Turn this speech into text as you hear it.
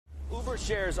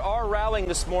Shares are rallying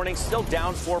this morning, still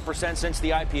down 4% since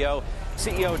the IPO.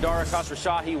 CEO Dara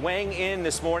Khosrowshahi weighing in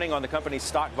this morning on the company's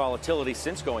stock volatility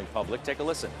since going public. Take a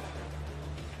listen.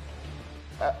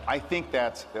 I think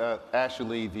that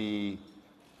actually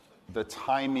the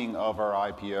timing of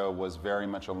our IPO was very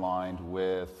much aligned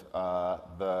with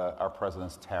our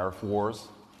president's tariff wars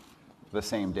the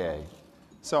same day.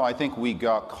 So I think we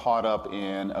got caught up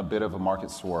in a bit of a market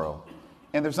swirl,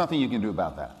 and there's nothing you can do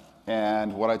about that.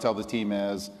 And what I tell the team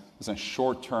is, listen,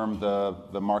 short term,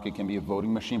 the market can be a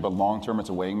voting machine, but long term, it's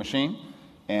a weighing machine.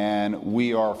 And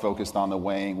we are focused on the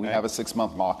weighing. We have a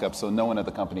 6-month lockup, so no one at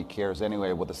the company cares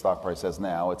anyway what the stock price says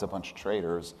now. It's a bunch of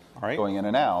traders going in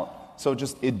and out. So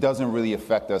just it doesn't really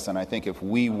affect us. And I think if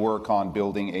we work on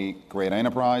building a great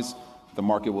enterprise, the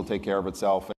market will take care of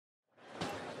itself.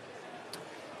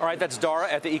 All right, that's Dara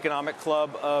at the Economic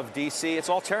Club of D.C. It's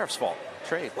all tariffs' fault.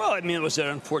 Trade. Well, I mean, it was an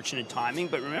unfortunate timing,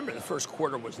 but remember, the first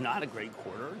quarter was not a great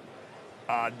quarter.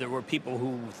 There were people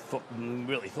who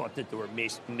really thought that there were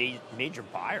major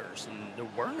buyers, and there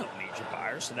were no major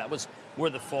buyers, so that was more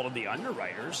the fault of the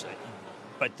underwriters.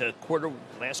 But the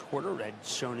last quarter had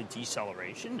shown a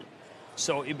deceleration.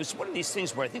 So it was one of these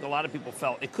things where I think a lot of people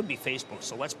felt it could be Facebook,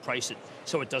 so let's price it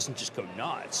so it doesn't just go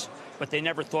nuts. But they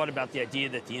never thought about the idea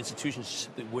that the institutions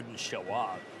simply wouldn't show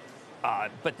up.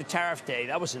 But the tariff day,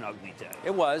 that was an ugly day.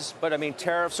 It was, but I mean,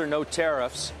 tariffs or no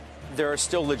tariffs, there are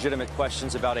still legitimate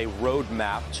questions about a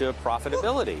roadmap to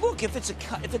profitability. Look, if it's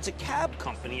a cab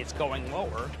company, it's going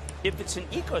lower. If it's an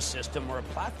ecosystem or a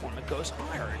platform, it goes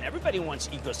higher. And everybody wants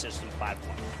ecosystem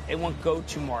platform. They want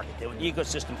go-to-market. They want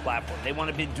ecosystem platform. They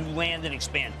want to do land and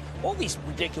expand. All these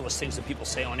ridiculous things that people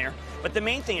say on air. But the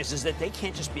main thing is that they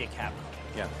can't just be a cab company.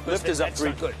 Yeah, Lyft is up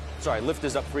Lyft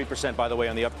is up 3%, by the way,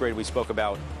 on the upgrade we spoke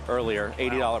about earlier.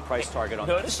 $80 price target on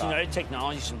that stock. Notice United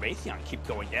Technologies and Raytheon keep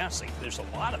going down. There's a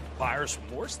lot of buyers'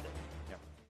 remorse there.